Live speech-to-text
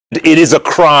It is a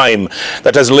crime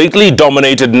that has lately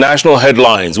dominated national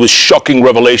headlines, with shocking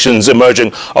revelations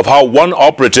emerging of how one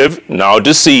operative, now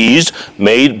deceased,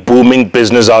 made booming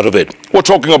business out of it. We're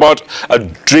talking about a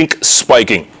drink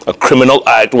spiking, a criminal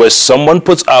act where someone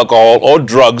puts alcohol or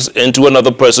drugs into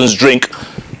another person's drink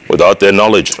without their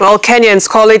knowledge. Well, Kenyans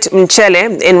call it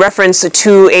Mchele in reference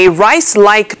to a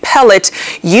rice-like pellet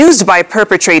used by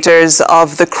perpetrators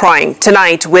of the crime.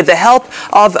 Tonight, with the help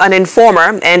of an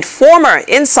informer and former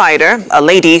insider, a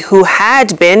lady who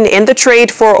had been in the trade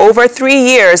for over 3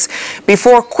 years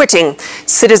before quitting,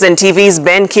 Citizen TV's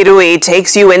Ben Kirui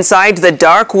takes you inside the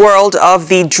dark world of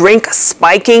the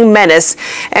drink-spiking menace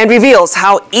and reveals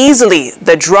how easily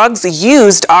the drugs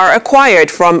used are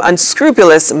acquired from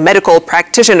unscrupulous medical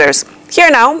practitioners.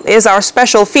 Here now is our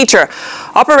special feature,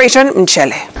 Operation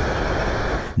Mchele.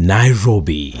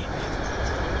 Nairobi.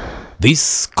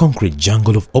 This concrete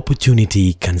jungle of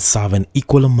opportunity can serve an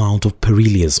equal amount of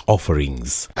perilous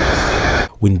offerings.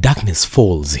 When darkness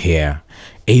falls here,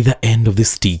 either end of the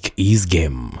stick is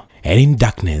game. And in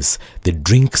darkness, the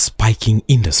drink spiking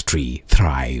industry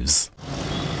thrives.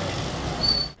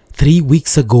 3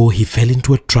 weeks ago, he fell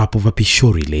into a trap of a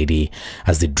Pishori lady,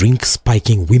 as the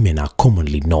drink-spiking women are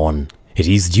commonly known. It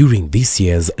is during this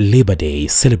year's Labor Day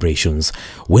celebrations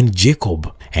when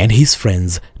Jacob and his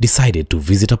friends decided to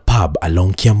visit a pub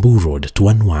along Kiambu Road to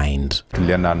unwind.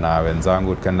 Tulienda na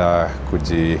wenzangu tukaenda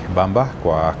kujibamba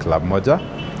kwa club moja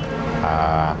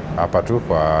hapa tu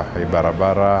kwa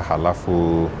barabara,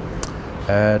 halafu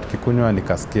tukikunywa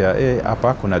nikasikia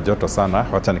hapa kuna joto sana,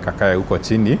 wacha nikakae huko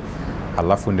chini.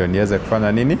 Halafu ndio niweze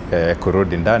kufanya nini?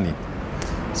 Kurudi ndani.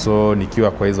 So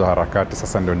nikiwa kwa hizo harakati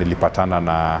sasa ndio nilipatana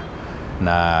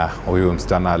na huyu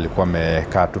msichana, alikuwa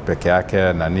amekaa tu peke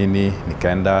yake na nini,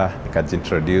 nikaenda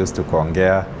nikajiintroduce,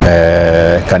 tukaongea.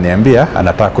 Kaniambia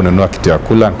anataka kununua kitu ya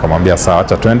kula, nikamwambia sawa,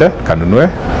 acha twende kanunue,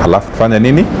 halafu tufanye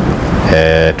nini?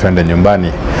 Twende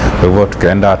nyumbani. Kwa hivyo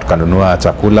tukaenda tukanunua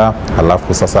chakula,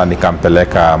 halafu sasa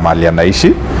nikampeleka mahali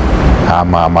anaishi,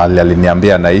 ama mahali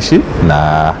aliniambia anaishi,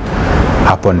 na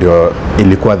hapo ndio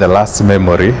ilikuwa the last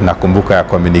memory nakumbuka ya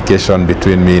communication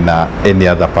between me na any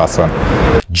other person.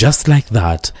 Just like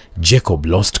that, Jacob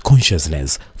lost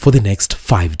consciousness for the next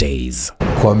 5 days.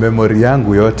 Kwa memory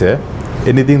yangu yote,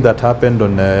 anything that happened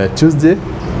on Tuesday,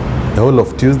 the whole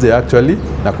of Tuesday actually,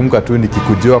 nakumbuka tu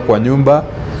nikikujua kwa nyumba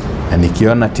na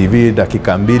nikiona TV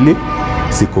dakika 2,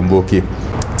 sikumbuki.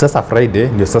 Sasa Friday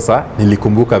ndio sasa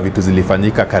nilikumbuka vitu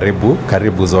zilifanyika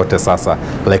karibu zote sasa.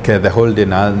 Like the whole day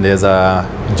naweza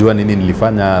jua nini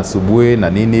nilifanya asubuhi na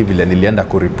nini vile nilienda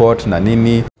kureport na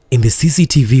nini. In the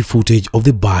CCTV footage of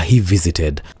the bar he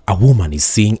visited, a woman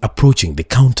is seen approaching the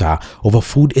counter of a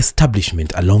food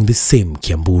establishment along the same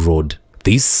Kiambu Road.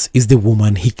 This is the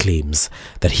woman he claims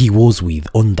that he was with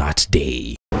on that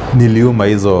day. Niliuma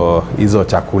hizo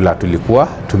chakula tulikuwa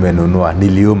tumenunua,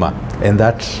 niliuma, and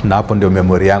that na hapo ndio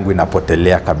memory yangu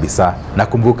inapotelea kabisa.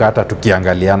 Nakumbuka hata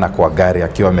tukiangaliana kwa gari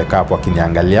akiwa amekaa hapo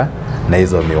akiniangalia na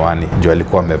hizo miwani, ndio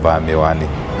alikuwa amevaa miwani.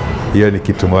 Hiyo ni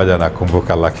kitu moja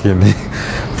nakumbuka, lakini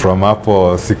from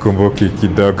hapo sikumbuki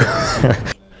kidogo.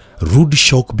 Rude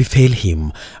shock befell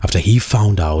him after he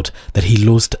found out that he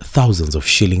lost thousands of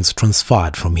shillings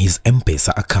transferred from his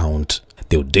M-Pesa account.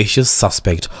 The audacious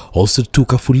suspect also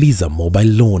took a Fuliza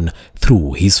mobile loan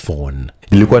through his phone.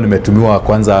 Nilikuwa nimetumiwa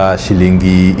kwanza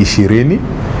shilingi 20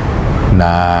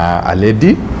 na a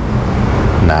lady,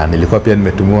 na nilikuwa pia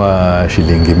nimetumiwa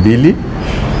shilingi 2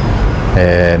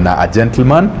 na a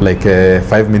gentleman like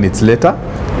 5 minutes later.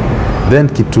 Then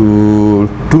kitu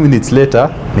 2 minutes later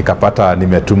nikapata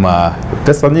nimetuma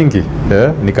pesa nyingi.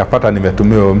 Nikapata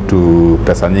nimetumia mtu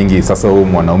pesa nyingi. Sasa huyu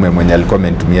mwanaume mwenye alikuwa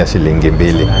amenitumia shilingi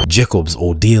 2. Jacob's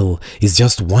ordeal is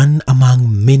just one among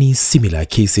many similar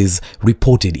cases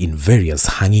reported in various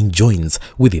hanging joints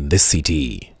within the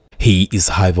city. He is,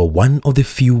 however, one of the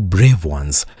few brave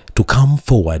ones to come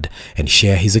forward and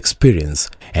share his experience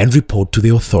and report to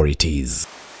the authorities.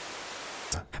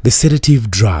 The sedative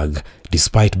drug,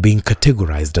 despite being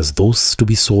categorized as those to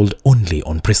be sold only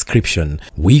on prescription,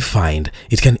 we find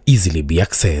it can easily be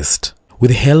accessed.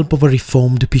 With the help of a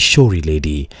reformed Pishori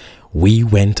lady, we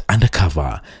went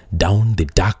undercover down the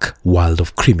dark world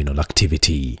of criminal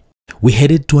activity. We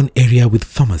headed to an area with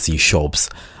pharmacy shops.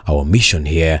 Our mission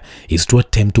here is to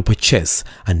attempt to purchase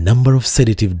a number of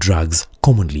sedative drugs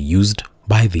commonly used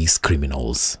by these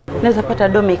criminals. Naweza pata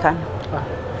Domican.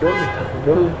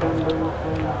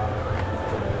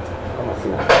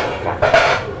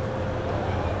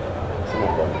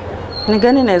 Ni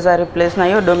gani naweza replace na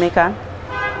hiyo Domican?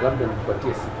 Labda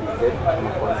nipatie CPZ ama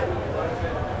kwanza.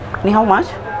 Ni how much?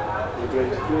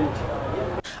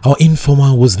 Our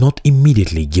informer was not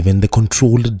immediately given the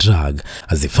controlled drug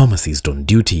as the pharmacist on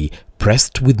duty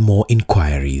pressed with more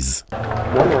inquiries.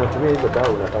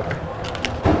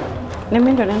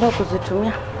 Mimi ndo naenda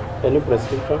kuzitumia. Any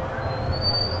prescription?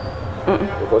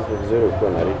 Because the zero is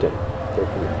a written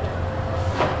document.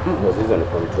 Because it's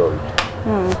uncontrolled.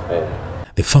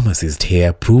 The pharmacist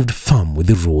here proved firm with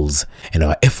the rules, and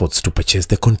our efforts to purchase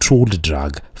the controlled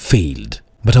drug failed.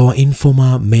 But our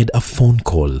informer made a phone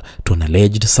call to an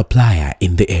alleged supplier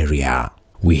in the area.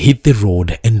 We hit the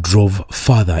road and drove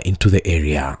further into the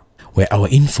area, where our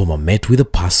informer met with a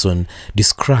person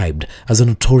described as a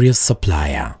notorious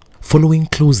supplier. Following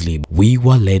closely, we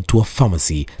were led to a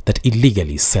pharmacy that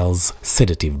illegally sells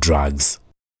sedative drugs.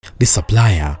 The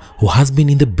supplier, who has been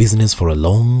in the business for a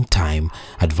long time,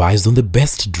 advised on the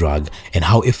best drug and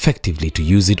how effectively to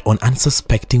use it on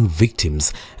unsuspecting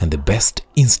victims and the best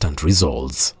instant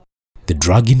results. The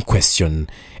drug in question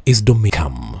is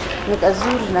Domicam.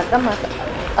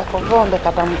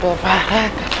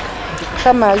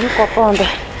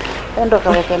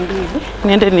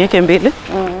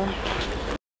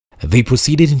 They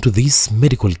proceeded into this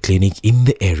medical clinic in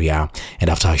the area,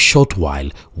 and after a short while,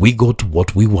 we got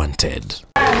what we wanted.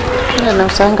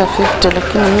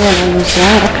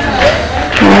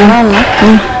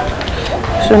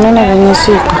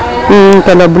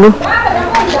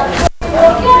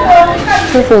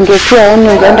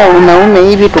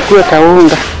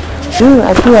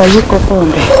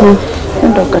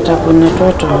 Ndo katabuna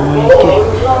toto mweke.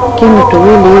 Kimi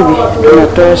tuwili hivi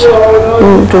tunatosha.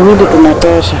 Tuwili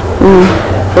tunatosha.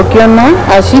 Ukiona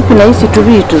asipi na hizi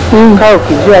tuvitu, kaa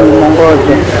ukijua ni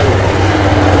mongojo.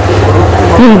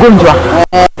 Ni mgonjwa.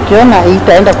 Ukiona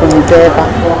itaenda kumubeba.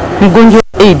 Mgonjwa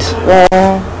AIDS.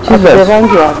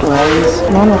 Rangi watu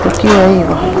haizi. Naona tukiwa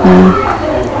hivyo.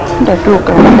 Nda tu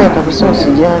ukamwambia kabisa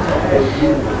usijali.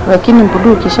 Lakini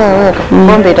mpudu ukishaweka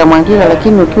pombe itamwangika,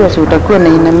 lakini ukiwa si utakuwa na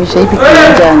inamisha hivi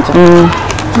kijanja.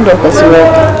 Ndio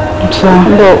kasiweka.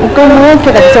 Ndio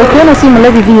ukamweka kabisa, ukiona si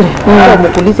mlevi vile.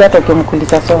 Umekuliza hata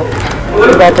ukimkuliza sote.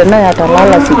 Hata naye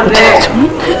atalala siku tatu.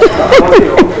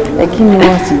 Lakini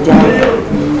wasijali.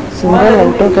 Singala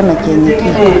utoka na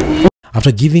kienyeji.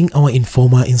 After giving our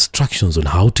informer instructions on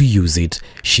how to use it,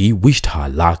 she wished her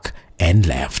luck and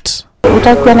left.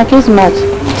 Utakuwa na Christmas.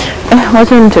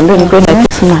 Wacha nitembee niko na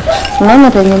Christmas.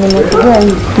 Mama penye nimekuja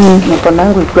hivi. Mkono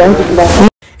wangu ikuanze kila.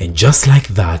 And just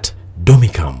like that,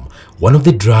 Domicam, one of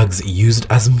the drugs used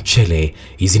as Mchele,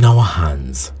 is in our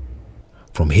hands.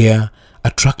 From here,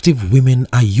 attractive women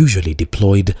are usually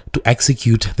deployed to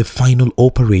execute the final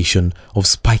operation of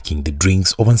spiking the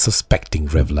drinks of unsuspecting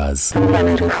revelers. I'm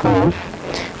gonna reform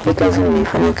because we've been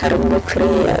for 3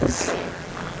 years.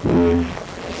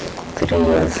 3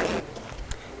 years.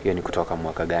 Hiyo ni kutoka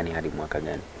mwaka gani hadi mwaka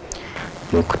gani?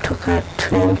 Ni kutoka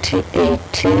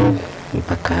 2018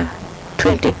 mpaka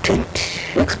 2020.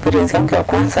 Experience yangu ya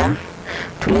kwanza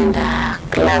tulienda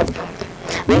club.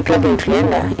 Na club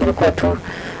tulienda ilikuwa tu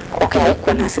okay,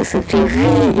 haikuwa na CCTV,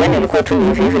 yani ilikuwa tu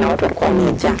ni hivi na watu walikuwa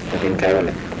wamejaa.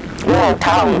 Kayole. Wow,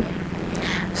 town.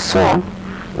 So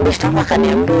Bishamba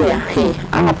kaniambia,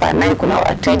 hapa naye kuna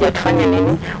wateja, tufanye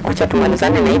nini? Wacha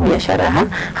tumalizane na hii biashara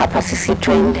hapa sisi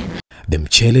twende. The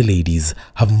Mchele ladies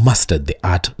have mastered the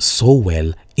art so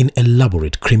well in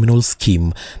elaborate criminal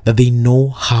scheme that they know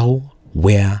how,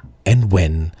 where and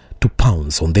when to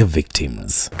pounce on their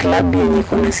victims. Club yenye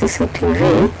kuna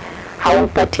CCTV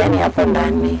haupatiani hapo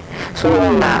ndani. So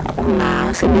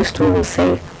una sinistu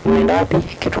mse unaenda wapi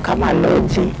kitu kama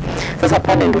lodge. Sasa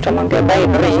pale ndio utamwambia buy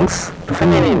drinks,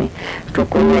 tufanye nini?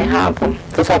 Tukunywe hapo.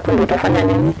 Sasa hapo ndio utafanya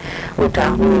nini?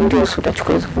 Ndio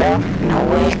utachukua hizo dawa na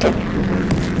uweke.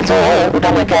 So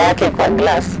utamweka yake kwa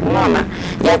glass, unaona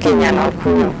yake nyana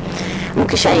kunywa.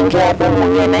 Ukishaingia hapo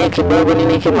mwongee naye kidogo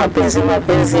nini kimapenzi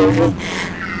hivi,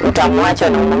 utamwacha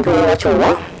na umwambie acha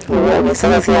uoge.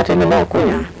 Sasa si ataendelea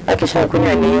kunywa,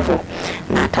 akishakunywa ni hivyo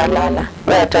na atalala.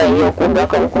 Hata hiyo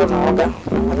kubaka huko unaoga,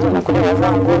 unakunywa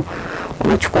vangu,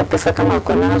 unachukua pesa kama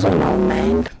uko nazo na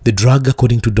unaenda. The drug,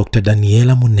 according to Dr.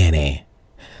 Daniela Munene,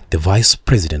 the Vice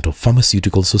President of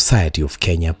Pharmaceutical Society of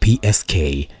Kenya,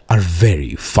 PSK, are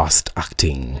very fast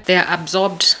acting. They are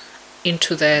absorbed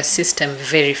into the system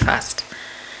very fast.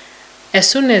 As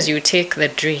soon as you take the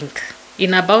drink,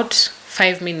 in about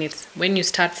 5 minutes, when you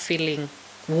start feeling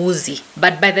woozy,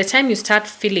 but by the time you start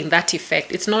feeling that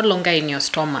effect, it's no longer in your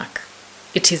stomach.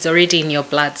 It is already in your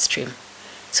bloodstream.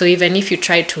 So even if you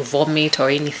try to vomit or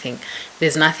anything,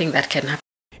 there's nothing that can happen.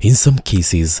 In some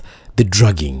cases, the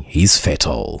drugging is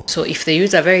fatal. So if they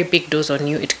use a very big dose on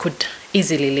you, it could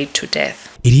easily lead to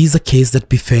death. It is a case that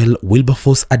befell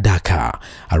Wilberforce Adaka,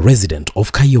 a resident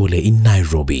of Kayole in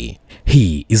Nairobi.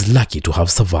 He is lucky to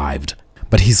have survived,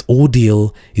 but his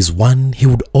ordeal is one he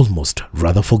would almost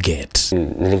rather forget.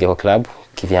 Nilingia kwa club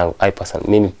kivyangu,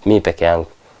 mimi peke yangu.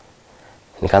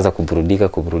 Nikaanza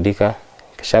kuburudika,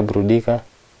 kisha burudika.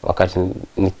 Wakati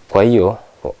kwa hiyo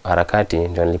harakati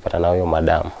ndio nilipata na huyo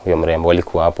madam, huyo mrembo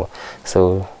walikuwa hapo.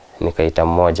 So nikaita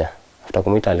mmoja. After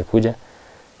kumuita alikuja.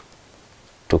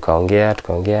 Tukaongea,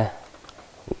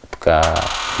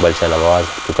 tukabadilishana mawazo,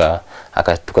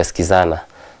 tukasikizana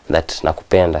that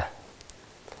nakupenda.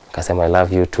 Akasema I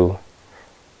love you too.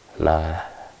 Na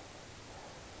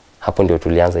hapo ndio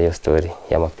tulianza hiyo story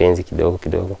ya mapenzi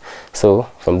kidogo. So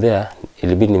from there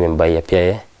ilibidi nimembaia pia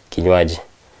yeye kinywaji.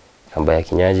 Kambaya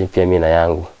kinywaji pia mimi na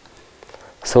yangu.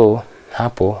 So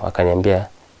hapo akaniambia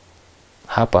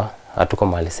hapa hatuko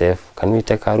mahali safe. Can we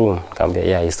take a room? Nikamwambia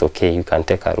yeah, it's okay, you can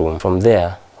take a room. From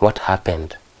there what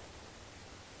happened?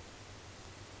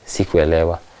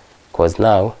 Sikuelewa. Because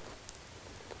now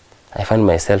I find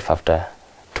myself after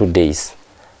 2 days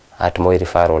at Moi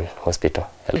Referral Hospital.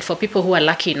 For people who are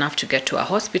lucky enough to get to a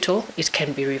hospital, it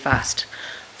can be reversed.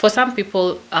 For some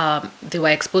people, they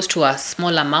were exposed to a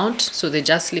small amount, so they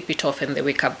just sleep it off and they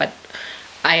wake up. But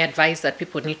I advise that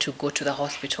people need to go to the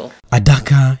hospital.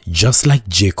 Adaka, just like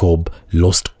Jacob,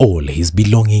 lost all his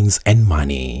belongings and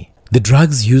money. The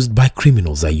drugs used by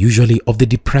criminals are usually of the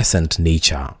depressant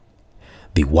nature.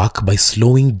 They work by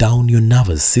slowing down your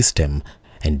nervous system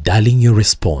and dulling your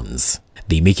response.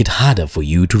 They make it harder for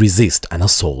you to resist an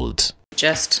assault.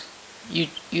 Just,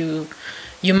 you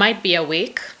might be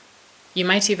awake, you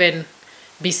might even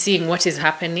be seeing what is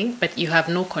happening, but you have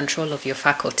no control of your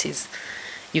faculties.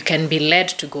 You can be led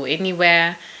to go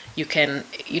anywhere. You can,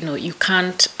 you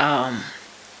can't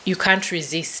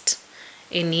resist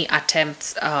any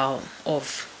attempts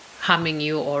of harming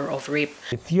you or of rape.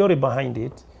 The theory behind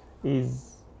it is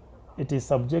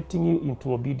subjecting you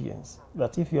into obedience.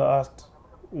 That if you are asked,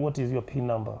 what is your PIN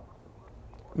number?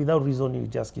 Without reason, you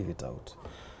just give it out.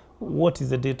 What is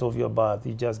the date of your birth?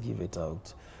 You just give it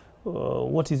out.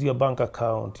 What is your bank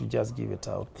account? You just give it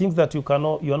out. Things that you are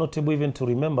not able even to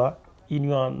remember in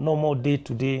your normal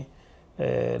day-to-day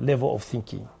level of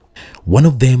thinking. One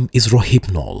of them is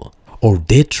Rohypnol, or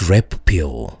death rep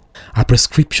pill, a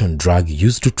prescription drug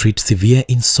used to treat severe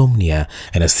insomnia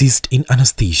and assist in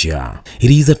anesthesia.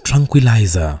 It is a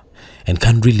tranquilizer and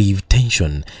can relieve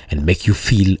tension and make you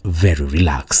feel very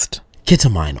relaxed.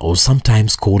 Ketamine, or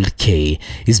sometimes called K,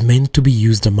 is meant to be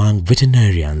used among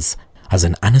veterinarians as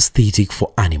an anesthetic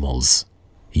for animals.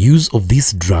 Use of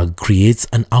this drug creates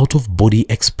an out-of-body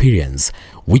experience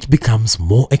which becomes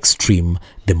more extreme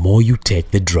the more you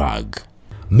take the drug.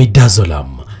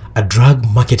 Midazolam, a drug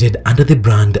marketed under the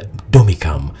brand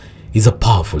Domicam, is a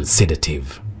powerful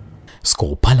sedative.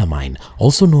 Scopolamine,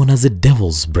 also known as the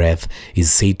devil's breath,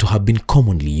 is said to have been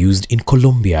commonly used in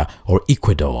Colombia or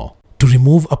Ecuador to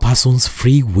remove a person's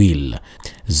free will,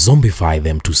 zombify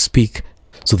them to speak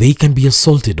so they can be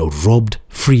assaulted or robbed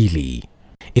freely.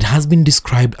 It has been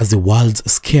described as the world's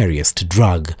scariest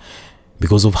drug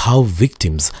because of how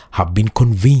victims have been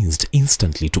convinced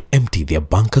instantly to empty their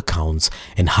bank accounts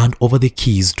and hand over the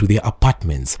keys to their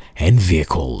apartments and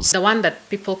vehicles. The one that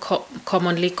people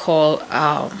commonly call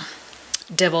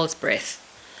devil's breath,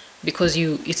 because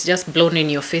it's just blown in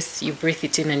your face, you breathe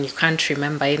it in and you can't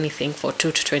remember anything for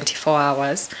 2 to 24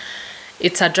 hours.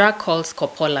 It's a drug called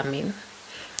scopolamine.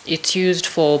 It's used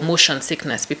for motion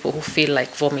sickness, people who feel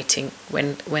like vomiting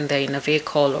when they're in a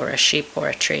vehicle or a ship or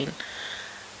a train.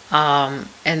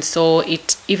 And so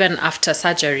even after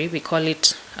surgery, we call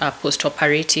it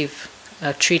post-operative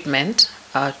treatment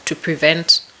to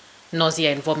prevent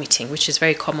nausea and vomiting, which is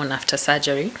very common after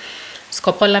surgery.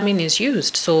 Scopolamine is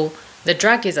used. So the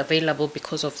drug is available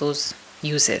because of those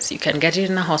uses. You can get it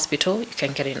in a hospital, you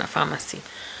can get it in a pharmacy.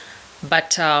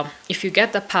 But if you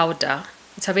get the powder,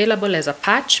 it's available as a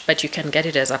patch, but you can get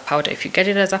it as a powder. If you get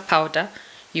it as a powder,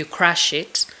 you crush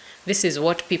it. This is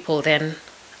what people then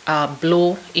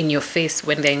blow in your face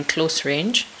when they're in close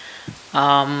range.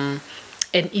 And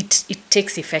it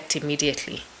takes effect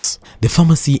immediately. The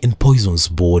Pharmacy and Poisons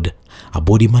Board, a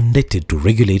body mandated to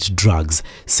regulate drugs,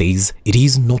 says it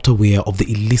is not aware of the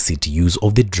illicit use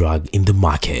of the drug in the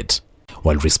market.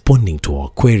 While responding to our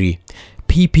query,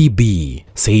 PPB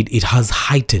said it has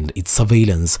heightened its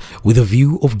surveillance with a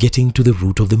view of getting to the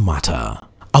root of the matter.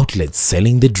 Outlets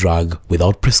selling the drug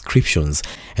without prescriptions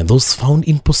and those found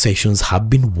in possession have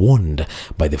been warned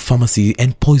by the Pharmacy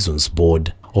and Poisons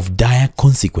Board of dire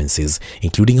consequences,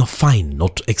 including a fine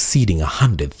not exceeding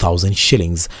 100,000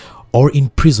 shillings or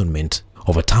imprisonment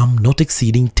of a term not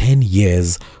exceeding 10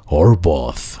 years or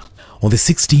both. On the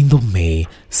 16th of May,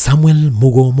 Samuel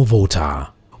Mugo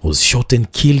Movota, was shot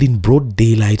and killed in broad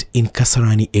daylight in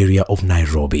Kasarani area of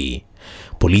Nairobi.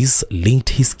 Police linked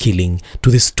his killing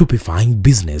to the stupefying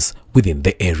business within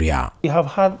the area. We have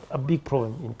had a big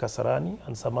problem in Kasarani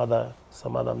and some other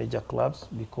major clubs,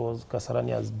 because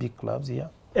Kasarani has big clubs here.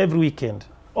 Every weekend,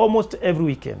 almost every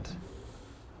weekend,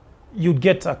 you'd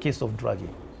get a case of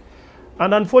drugging.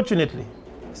 And unfortunately,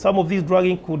 some of these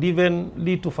drugging could even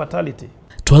lead to fatality.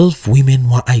 12 women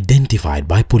were identified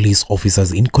by police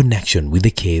officers in connection with the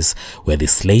case where the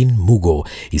slain Mugo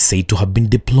is said to have been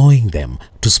deploying them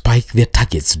to spike their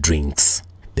targets' drinks.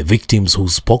 The victims who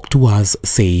spoke to us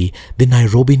say the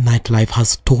Nairobi nightlife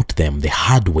has taught them the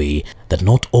hard way that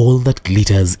not all that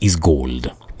glitters is gold.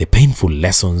 The painful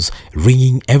lessons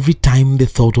ringing every time the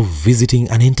thought of visiting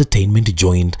an entertainment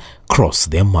joint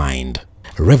crossed their mind.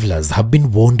 Revelers have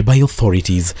been warned by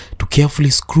authorities to carefully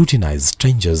scrutinize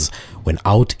strangers when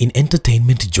out in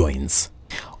entertainment joints.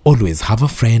 Always have a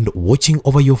friend watching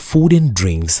over your food and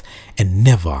drinks, and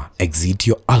never exceed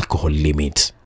your alcohol limit.